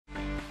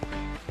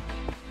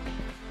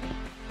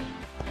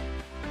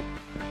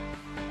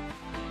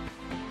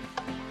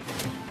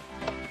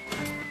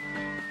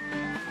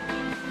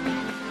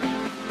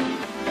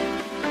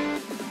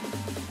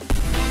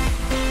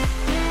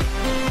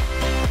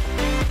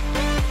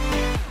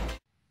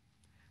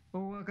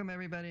Welcome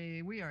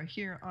everybody. We are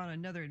here on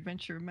another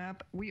adventure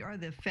map. We are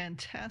the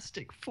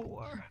Fantastic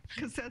Four,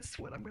 because that's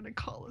what I'm going to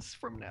call us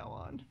from now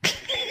on.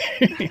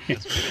 We're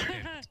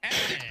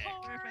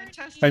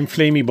fantastic. I'm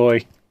Flamey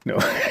Boy. No.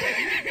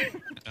 That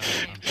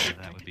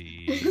would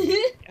be.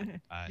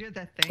 You're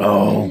that thing.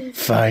 Oh,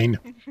 fine.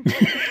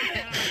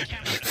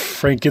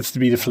 Frank gets to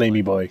be the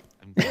Flamey Boy.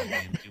 I'm going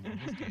into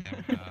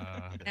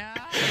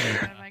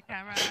my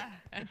camera.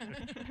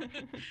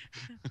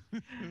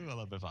 a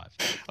little bit 5.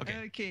 Okay.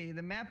 Okay,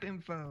 the map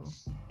info.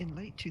 In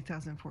late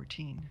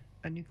 2014,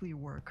 a nuclear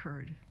war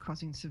occurred,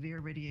 causing severe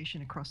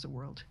radiation across the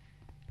world.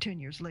 10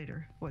 years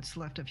later, what's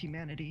left of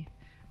humanity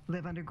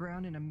live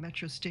underground in a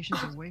metro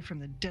stations away from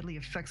the deadly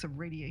effects of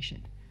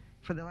radiation.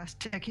 For the last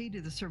decade,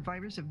 the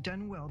survivors have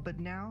done well, but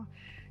now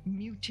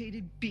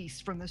mutated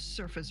beasts from the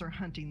surface are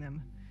hunting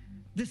them.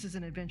 This is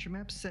an adventure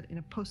map set in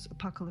a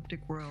post-apocalyptic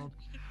world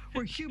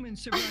where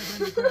humans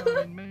survive underground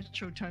in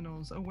metro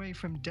tunnels away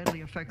from deadly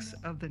effects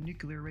of the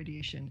nuclear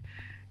radiation.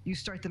 You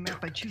start the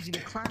map by choosing a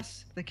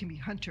class that can be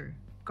hunter,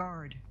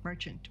 guard,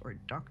 merchant, or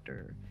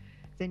doctor.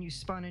 Then you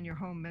spawn in your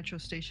home metro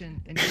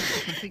station and you have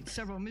to complete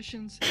several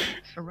missions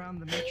around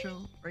the metro,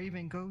 or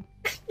even go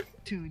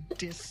to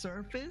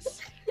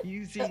dissurface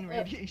using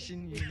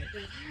radiation unit.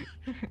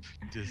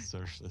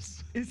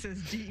 Dissurface. It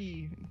says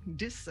DE,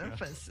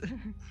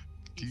 dissurface.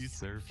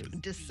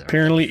 Desurface.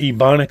 Apparently,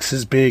 Ebonics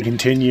is big in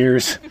 10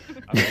 years.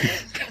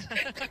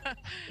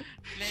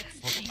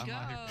 Let's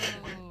go.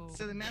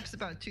 So the map's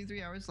about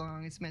 2-3 hours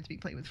long. It's meant to be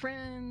played with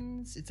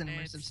friends. It's an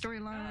immersive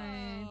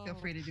storyline. Feel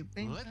free to do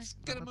things. Let's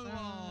get a move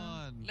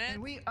on.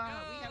 And we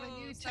have a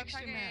new Stop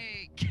texture map.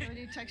 talking. We have a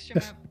new texture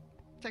map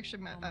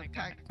Oh my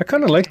pack. I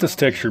kind of like this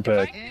texture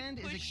pack. And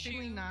is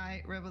extremely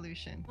nigh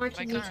revolution. If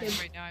I could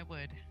right now, I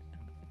would.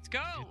 Let's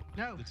go.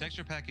 No. The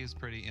texture pack is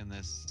pretty in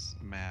this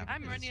map.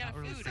 I'm It's running not out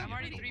of really food. pretty I'm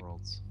already in 3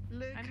 worlds.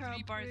 Look I'm how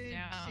 3 bars pretty.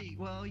 down.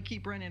 Well, you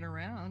keep running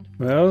around.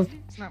 Well,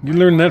 It's not you my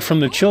learned that fault. from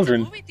the Ooh, it's a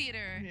children. movie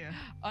theater. Yeah.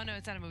 Oh no,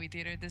 it's not a movie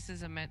theater. This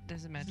is a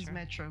This metro. is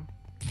Metro.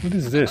 What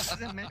is this? This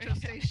is a Metro It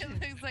station.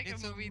 looks like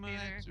a movie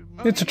theater.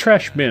 It's a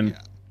trash bin.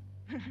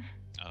 Oh.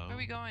 Where are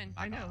we going?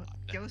 I know.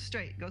 Go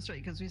straight,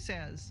 because we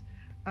says.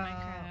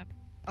 Minecraft.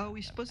 Oh,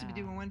 we're supposed to be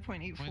doing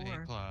 0.8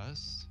 1.84.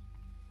 plus.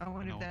 I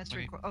wonder No, if that's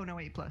 0.8 Oh no,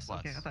 8 plus.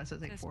 Okay, I plus. thought it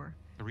says 8.4.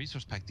 The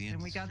resource pack, the And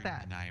end. we got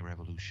that. Nigh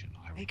revolution.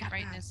 We got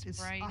Brightness that. It's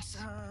bright.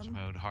 awesome.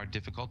 Mode hard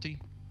difficulty.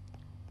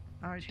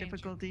 Our Change it.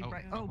 difficulty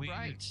bright. are Oh, we in-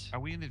 bright. Are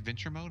we in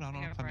adventure mode? I don't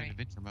know Yeah, if I'm in bright.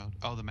 adventure mode.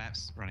 Oh, the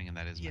map's running and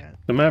that is Yeah.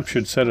 The map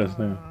should set us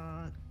there.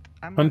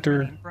 I'm Hunter.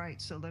 not running bright,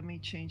 so let me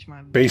change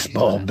my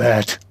Baseball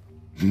bat.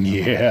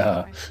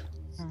 Yeah.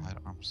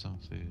 Sidearm, some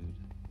food.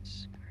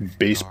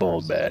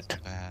 Baseball Guards,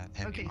 bat.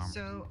 heavy Okay, armor.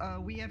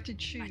 so we have to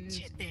choose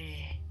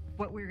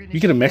what we're gonna. You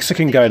get a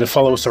Mexican guy to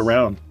follow us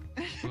around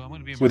Well, I'm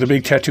gonna be with a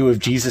big tattoo of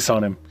Jesus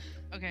on him.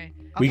 Okay.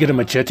 We get a I'm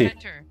a machete.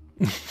 hunter.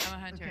 I'm a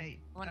hunter. Okay.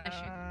 I want to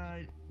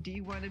shoot. Do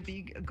you want to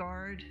be a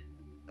guard,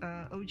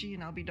 Ojii,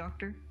 and I'll be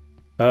doctor?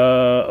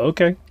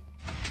 Okay.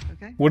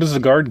 Okay. What does the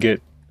guard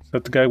get? Is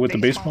that the guy with the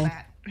baseball?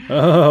 bat.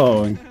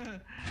 Oh,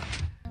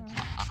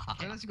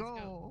 Let's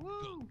go.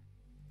 Woo.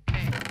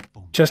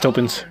 chest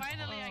opens.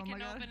 Finally, I Oh my can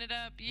God. open it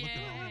up. Look at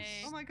all Yay. this.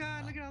 Oh my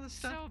God! Look at all this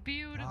stuff. So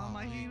beautiful. All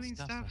my healing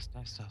stuff.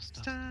 Stuff.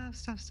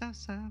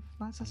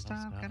 Lots of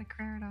stuff. Gotta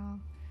clear it all.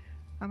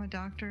 I'm a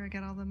doctor. I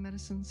got all the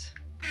medicines.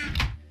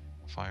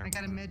 Fire. I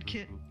got a med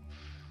kit.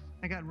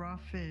 I got raw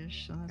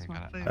fish, so that's Okay, my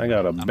got it. food. I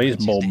got a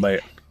baseball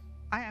bat.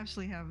 I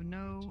actually have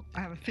no.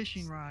 I have a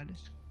fishing rod.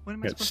 What am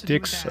I Got supposed to do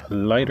with sticks, that? a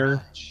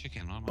lighter.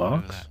 Chicken. What am I gonna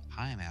do with box. that?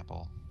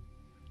 Pineapple.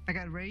 I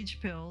got rage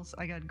pills.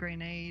 I got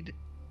grenade,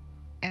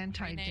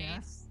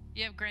 anti-death.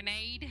 You have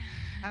grenade.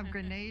 I have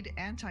grenade,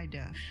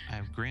 anti-death. I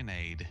have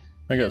grenade.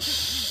 I got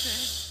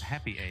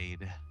Happy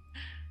aid.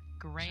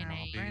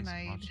 Grenade. Beans, raw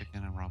Grenade.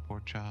 chicken and raw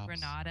pork chops.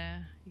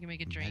 Granada. You can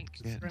make a drink.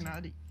 Med kit.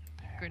 Grenade.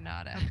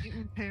 Granada. A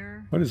mutant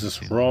pear. what is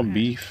this? Raw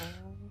beef,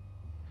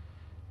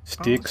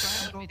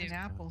 sticks. Oh, golden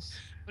apples.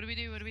 What do we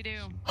do? What do we do?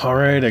 All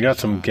right, I got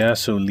some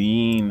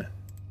gasoline.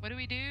 What do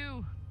we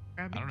do?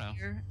 Grab I don't know.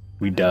 pear.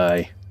 We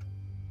die.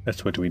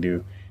 That's what we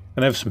do.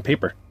 And I have some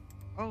paper.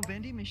 Oh,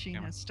 vending machine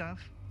Camera. has stuff.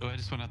 Oh, I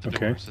just went out the Okay.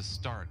 door. It says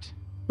start.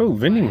 Oh,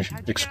 vending What? machine.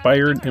 How'd you get out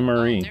Expired the door? Oh,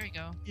 MRE. there we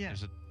go. Yeah,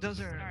 There's a-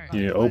 those are. Alright.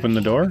 You open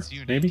the door, It's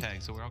your name maybe?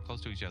 tag, so we're all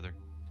close to each other.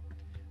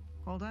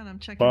 Hold on, I'm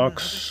checking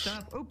Box. the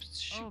other stuff. Oops.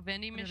 Shoot. Oh,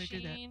 vending Why did I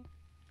do that? machine.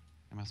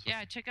 Am I supposed Yeah,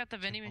 to check out the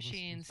vending all this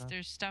machines. stuff?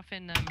 There's stuff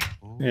in them.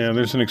 Oh, Yeah,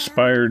 there's an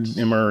expired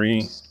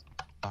MRE.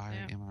 Fire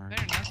Yeah, MRE.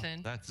 better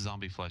nothing. That's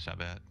zombie flesh, I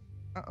bet.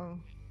 Uh-oh.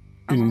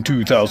 In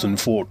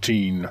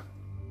 2014.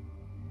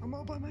 I'm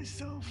all by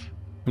myself.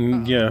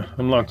 Yeah,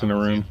 I'm locked in a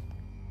room.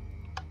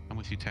 I'm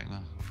with you,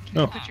 Techna.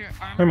 Oh, Put your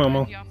hi, armor on.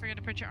 Momo. Y'all forgot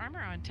to put your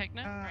armor on,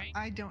 Techna, right?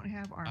 I don't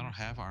have armor. I don't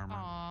have armor.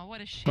 Aw,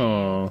 what a shame.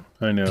 Oh,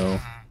 I know.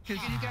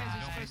 Because you guys are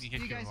Don't supposed. make me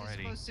hit You you guys are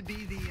already. supposed to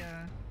be the.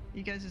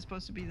 You guys are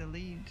supposed to be the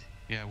lead.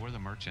 Yeah, we're the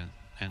merchant.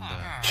 And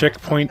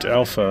Checkpoint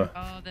Alpha.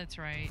 Oh, that's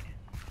right.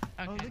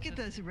 Okay, Oh, look at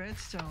so- this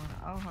redstone.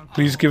 Oh, how cool.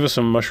 Please give us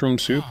some mushroom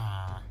soup.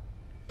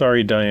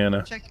 Sorry,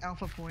 Diana. Check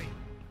Alpha Point.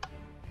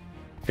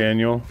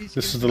 Daniel, this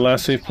is the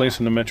last safe place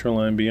in the metro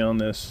line.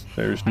 Beyond this,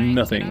 there's Right, get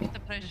nothing. off the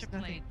pressure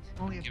plate.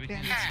 Only Give it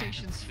abandoned to me.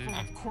 stations full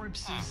of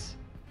corpses.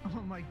 Oh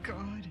my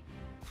god.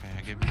 Okay,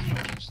 I give you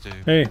much to do.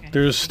 Hey, Okay.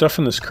 there's stuff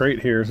in this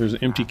crate here. There's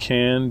an empty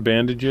can,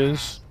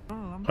 bandages, Oh,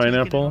 I'm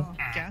Pineapple. taking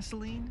it all.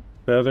 Gasoline?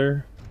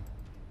 feather.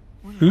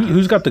 What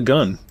Who's got the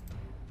gun?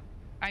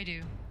 I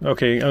do.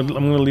 Okay, I'm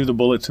gonna leave the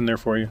bullets in there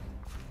for you.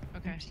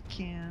 Okay. Empty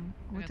can.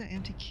 What's Good. an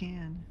empty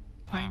can?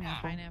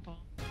 Pineapple. Pineapple.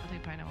 I'll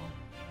take pineapple.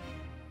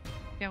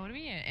 Yeah, what do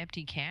we need an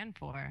empty can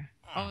for?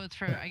 Oh, it's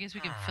for, I guess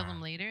we can fill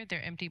them later.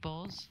 They're empty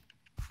bowls.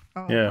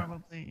 Oh, Yeah.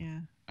 probably, yeah.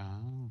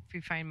 Oh. If we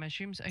find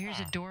mushrooms. Oh, here's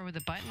a door with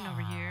a button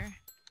over here.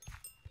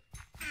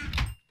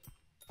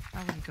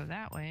 I wouldn't go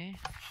that way.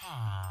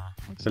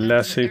 What's The that?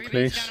 last safe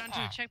Everybody's place. got onto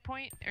a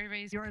checkpoint.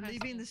 Everybody's. You are pressing-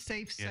 leaving the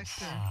safe Yes.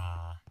 sector.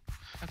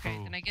 Okay,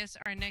 Oh. then I guess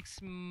our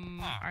next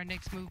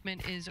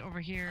movement is over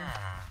here.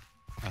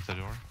 At the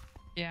door?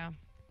 Yeah.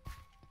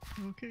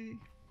 Okay.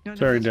 No,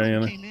 Sorry, that's where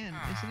Diana. we came in,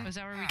 isn't it? Was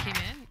that where we came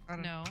in? I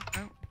don't- No.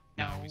 Oh,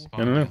 No, we No.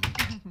 spawned I don't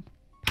know. in.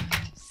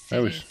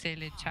 Silly, was-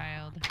 silly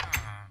child.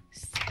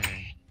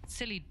 Okay.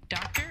 Silly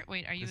doctor?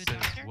 Wait, are you This a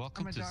says, doctor?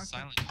 welcome I'm a to doctor.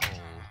 Silent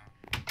Hole.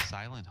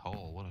 Silent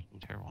Hole. What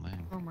a terrible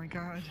name. oh my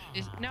god.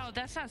 No,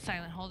 that's not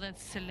Silent Hole.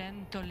 That's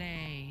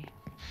Silentole.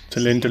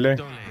 Talentele.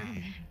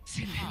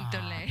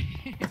 Silentole.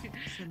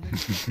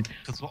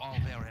 Because we're all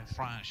very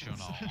French, you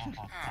know. Wait,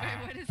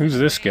 what is Who's it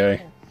this say?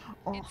 guy?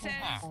 It says,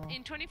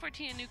 in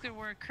 2014, a nuclear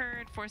war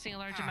occurred, forcing a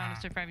large amount of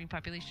surviving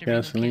population to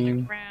Gasoline. relocate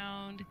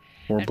underground.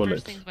 4 At bullets.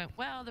 first, things went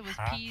well. There was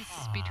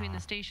peace between the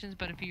stations,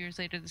 but a few years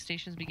later, the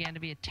stations began to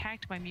be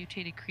attacked by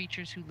mutated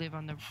creatures who live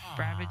on the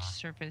ravaged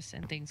surface,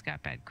 and things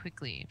got bad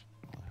quickly.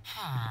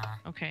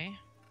 Okay.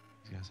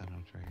 You guys have no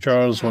trades.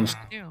 Charles wants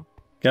Ew.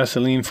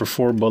 gasoline for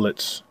 4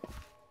 bullets.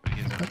 But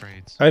you guys have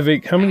trades. I have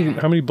 8. How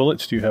many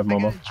bullets do you have, I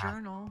got Momo? a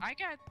journal. I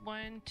got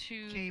 1,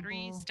 2, 3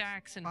 Cable,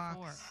 stacks and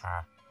box.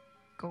 4.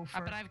 Go for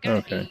But it. I've got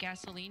Okay. 8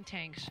 gasoline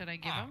tanks. Should I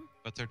give them?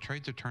 But their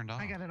trades are turned off.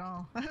 I got it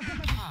all.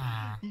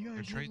 You Their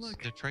guys, trades,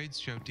 look. their trades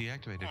show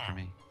deactivated for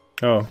me.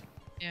 Oh, is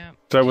Yeah.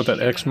 that what that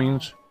Shit. X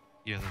means?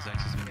 Yeah, those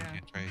X's mean Yeah. you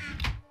can't trade.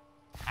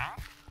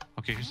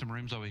 Okay, here's some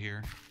rooms over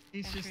here.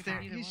 He's Can't just trade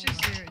there. either He's one.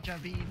 just there,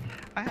 Javid.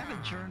 I have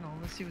a journal.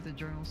 Let's see what the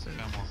journal says.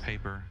 Found more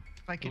paper.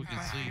 If I can we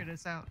can see. figure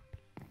this out.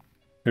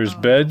 There's Oh.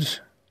 beds.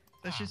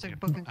 That's just a Yep,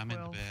 book and I'm in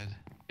the quill. bed.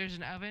 There's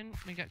an oven.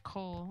 We got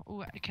coal.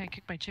 Ooh, can I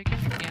cook my chicken?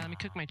 Yeah, let me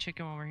cook my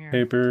chicken while we're here.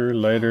 Paper,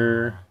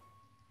 lighter,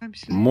 I'm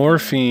sleeping.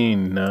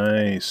 morphine.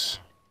 Nice.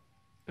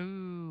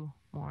 Ooh,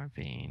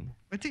 morphine.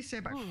 What's he say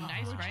about Ooh,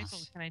 nice cockroaches? rifle.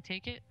 Can I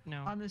take it?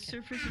 No. On the Okay.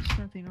 surface, there's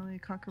nothing. Only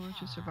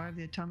cockroaches survive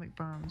the atomic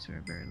bombs.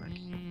 We're very lucky.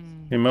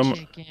 Mm, Hey, Mama,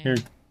 chicken. here.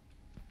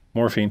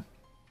 Morphine.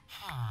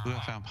 Ooh, I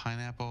found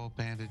pineapple,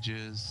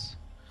 bandages,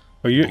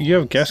 Oh, you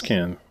have a gas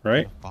can,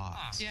 right?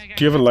 box. Yeah, I got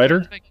Do you have a gas lighter?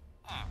 cans,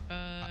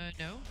 but-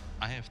 no.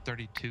 I have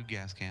 32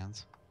 gas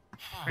cans.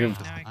 Great,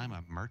 have- now I'm a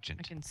I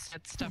merchant. can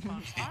set stuff on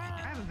I fire.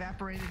 have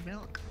evaporated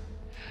milk.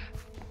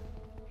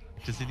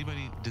 Does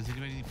anybody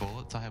need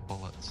bullets? I have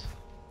bullets.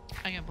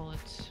 I got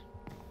bullets.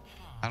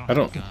 I don't I have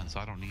don't- a gun, so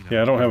I don't need them.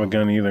 Yeah, I don't have a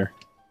gun either.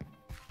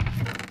 What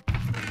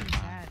is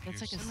that?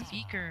 That's like a Here's-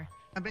 speaker.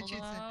 I bet you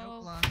it's a Hello?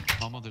 note block.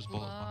 Momo, there's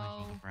bullets behind you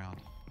on Hello? the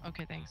ground.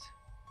 Okay, thanks.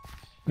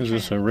 Is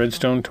this a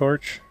redstone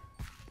torch?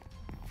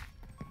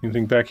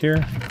 Anything back here?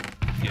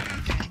 Yeah,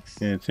 Thanks.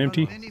 Yeah, it's Oh,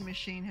 empty. the vending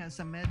machine has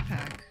some med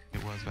pack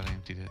it was, but I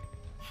emptied it.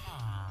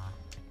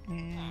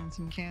 and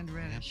some canned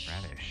radish.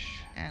 Radish.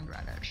 And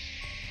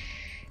radish.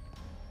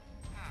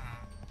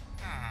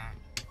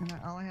 And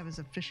all I have is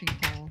a fishing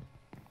pole.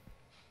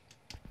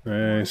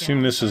 I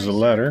assume this is a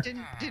ladder.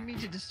 Didn't mean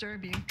to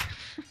disturb you.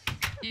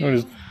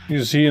 What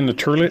is he in the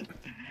turlet?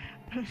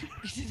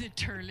 This is a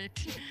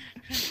turlet.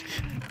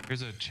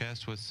 Here's a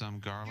chest with some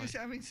garlic He's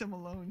having some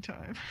alone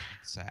time.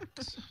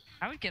 sacks.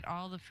 I would get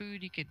all the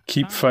food you could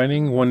Keep find.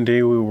 fighting. One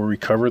day we will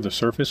recover the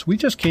surface. We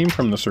just came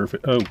from the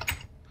surface. Oh,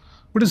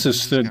 what is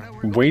this? No,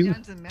 we're going Wait.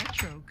 down to the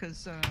metro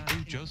because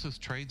Ooh, Joseph's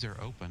trades are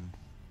open.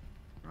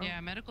 Yeah,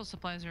 medical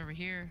supplies are over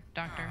here.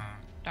 Doctor.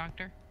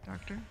 doctor.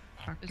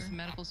 There's some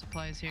medical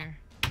supplies here.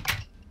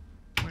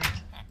 Where?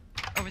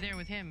 Over there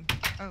with him.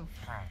 Oh,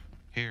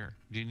 Here,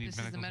 do you need This is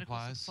the medical medical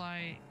supplies?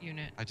 supply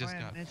unit. I just I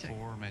have got medtech.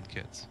 4 med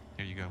kits.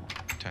 Here you go,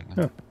 Techna.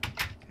 Oh.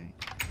 okay.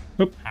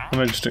 Oop, what did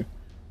I just do?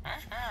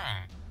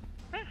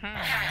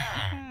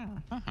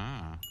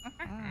 Uh-huh.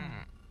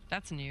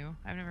 That's new.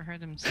 I've never heard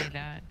them say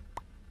that.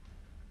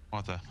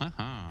 What the?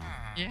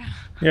 Yeah.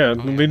 Yeah,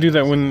 Oh, yeah, they do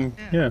that that's- when.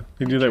 Yeah. Yeah,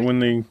 they do that when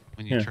they.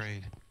 When you Yeah.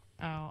 trade.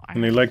 Oh, I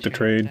And they heard like you to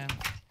trade trade. with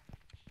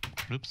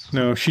them. Oops.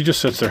 No, she just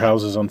sets their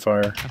houses on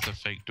fire. That's a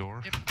fake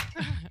door. Yep.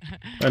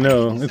 I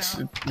know. It's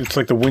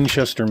like the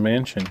Winchester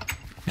Mansion.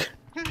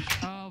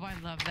 Oh, I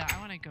love that. I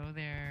want to go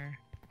there.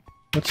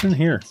 What's in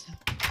here?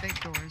 Fake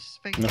doors.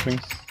 Fake Nothing.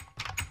 doors.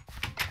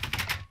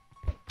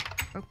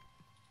 Oh.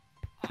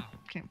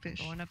 Can't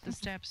fish. Going up the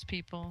steps,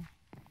 people.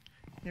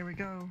 There we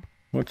go.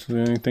 What's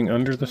anything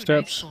under the Ooh, nice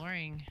steps?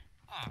 flooring.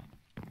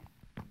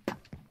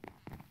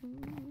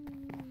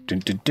 Dun,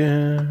 dun,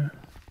 dun.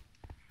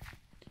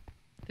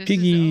 This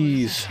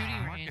Piggies. is a shooting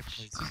range.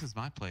 Marketplace. This is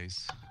my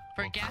place.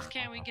 For a gas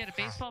can, we can get a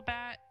baseball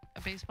bat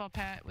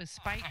with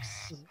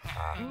spikes.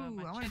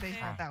 Ooh, I want a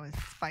baseball bat with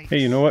spikes. Hey,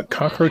 you know what?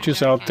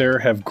 Cockroaches out there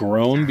have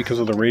grown because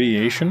of the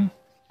radiation.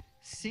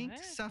 Sink,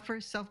 What? suffer,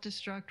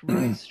 self-destruct,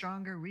 rise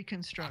stronger,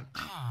 reconstruct.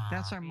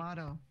 That's our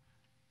motto.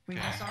 We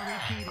must all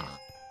repeat it.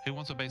 Who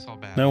wants a baseball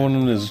bat? No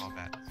one is- Baseball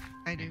bat.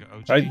 I You do. go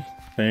Ojii.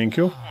 Thank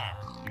you.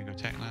 You go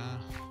Techna.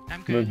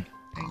 I'm good.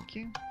 Thank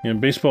you. Yeah,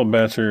 baseball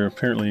bats are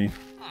apparently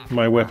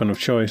my weapon of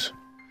choice.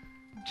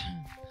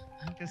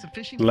 There's a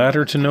fishing Ladder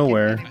pole. to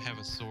nowhere. I have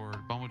a sword.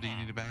 Bumble, do you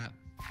need a bat?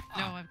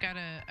 No, I've got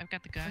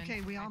the gun. Okay,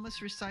 we all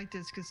must recite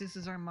this because this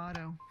is our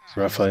motto.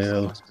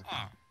 Raphael.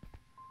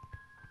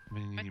 I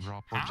mean, you need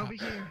raw pork chop. Over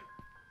here.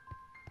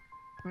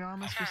 We all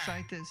must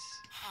recite this.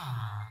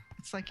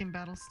 It's like in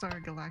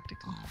Battlestar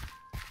Galactica.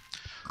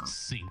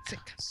 Sink.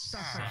 Sink,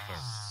 suffer,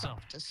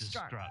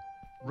 self-destruct,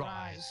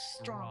 rise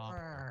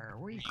stronger,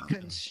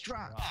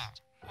 reconstruct.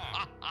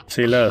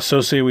 C'est là, so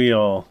say we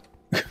all.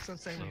 So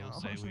say we all.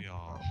 Say we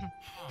all.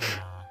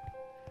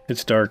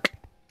 It's dark.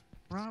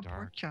 Raw dark.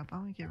 pork chop. I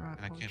want to get raw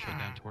And I pork can't chop. put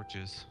down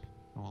torches.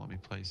 It won't let me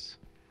place.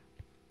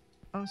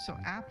 Oh, so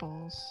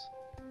apples.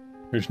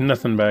 There's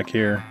nothing back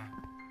here.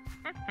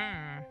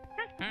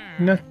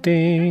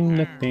 Nothing,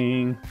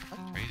 nothing.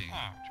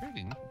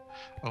 Trading.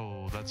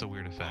 Oh, that's a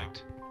weird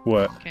effect.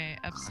 What? Okay,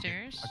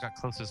 upstairs. I got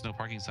closest no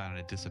parking sign and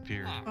it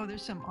disappeared. Oh,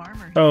 there's some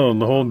armor. Oh,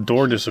 the whole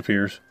door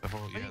disappears. The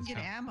whole, Oh, yeah, you can it's get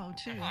kinda- ammo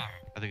too.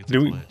 I think it's a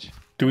Do we- glitch.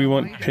 Do we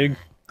want pig?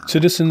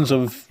 Citizens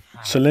of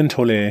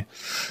Silentole,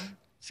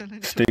 So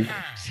let's stay,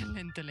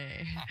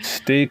 Silentally.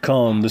 stay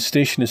calm. The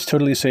station is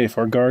totally safe.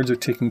 Our guards are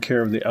taking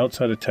care of the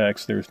outside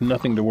attacks. There's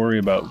nothing to worry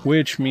about,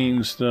 which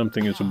means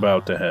something is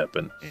about to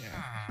happen. yeah.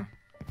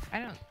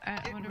 I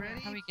Get wonder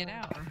ready how we get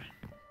out.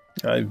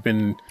 I've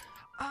been...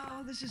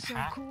 Oh, this is so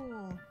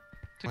cool.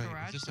 The Wait, is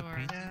garage this a door.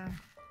 painting? Yeah.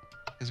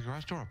 Is the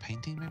garage door a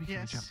painting? Maybe can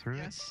we jump Yes. through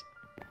Yes.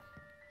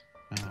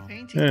 it? No.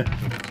 Painting. Eh.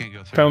 We can't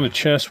go through. Found a it.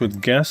 chest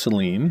with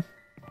gasoline.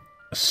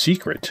 A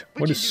secret.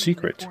 What you is doing,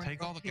 secret? Nick?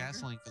 Take all the Here?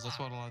 gasoline because that's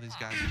what a lot of these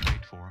guys are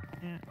paid for.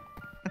 Yeah.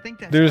 I think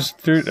that's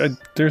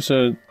There's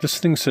a this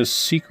thing says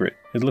secret.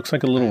 It looks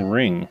like a little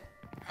ring.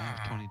 I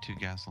have 22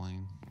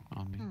 gasoline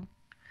on me.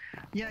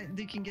 Yeah,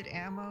 you can get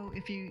ammo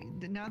if you.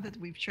 Now that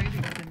we've traded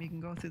with them, you can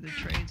go through the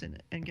trades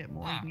and get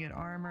more. You can get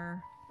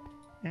armor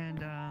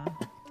and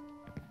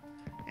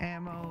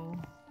ammo.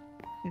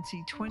 Let's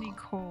see, 20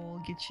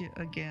 coal gets you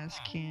a gas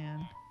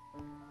can.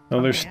 Oh,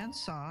 A there's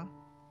bandsaw.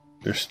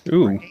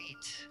 ooh.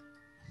 8.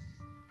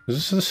 Is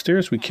this the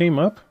stairs we came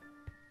up?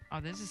 Oh,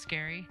 this is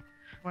scary.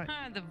 What?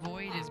 The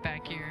void is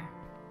back here.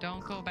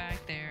 Don't go back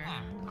there.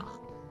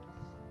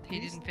 He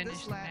didn't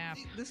finish the map.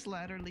 This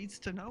ladder leads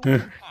to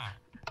nowhere.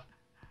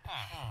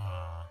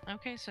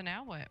 Okay, so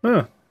now what?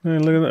 Huh. Hey,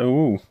 look at that.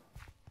 Ooh.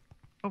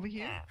 Over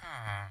here.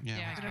 Yeah.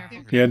 Yeah, we-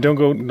 careful. Yeah, don't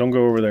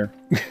go over there.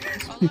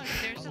 Oh, look,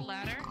 there's a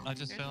ladder. I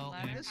just There's a fell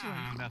ladder. This one.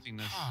 into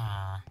nothingness.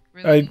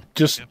 Really? I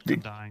just Yep, I'm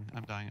dying.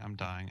 I'm dying. I'm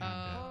dying. I'm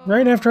dead. Oh.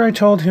 right after I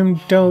told him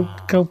don't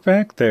go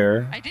back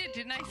there. I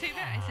didn't I say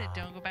that? I said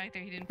don't go back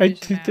there. He didn't I finish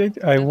the map.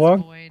 did. I That's the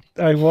walked. void.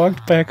 I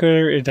walked back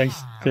there and I Are we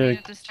said, gonna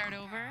have to start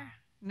over?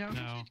 No, you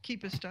No. should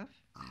keep his stuff.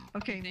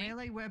 Okay, You think?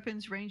 melee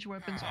weapons, ranged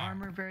weapons,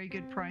 armor, very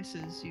good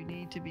prices. You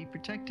need to be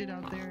protected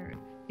out there.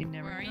 You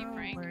never Where are you, know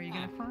Frank? where you're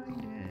gonna find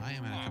it. I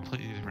am in a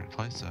completely different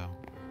place though.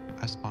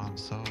 I spawned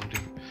so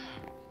different.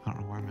 I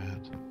don't know where I'm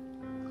at.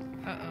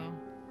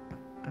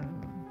 Uh-oh.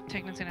 Um,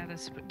 Techna's gonna have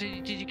to...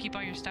 Did you keep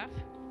all your stuff?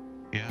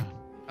 Yeah.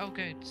 Oh,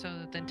 good. So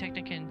then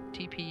Techna can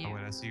TP you. Oh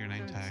wait, I see your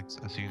name tags.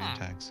 I see your name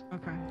tags.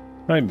 okay.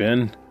 "Hi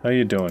Ben, how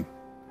you doing?"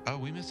 Oh,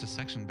 we missed a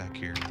section back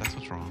here. That's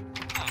what's wrong.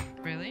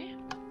 Really?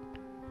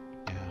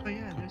 Yeah. Oh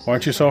yeah. There's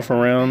Watch this yourself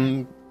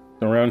one.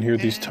 around here.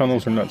 These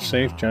tunnels are not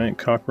safe. Giant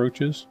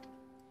cockroaches.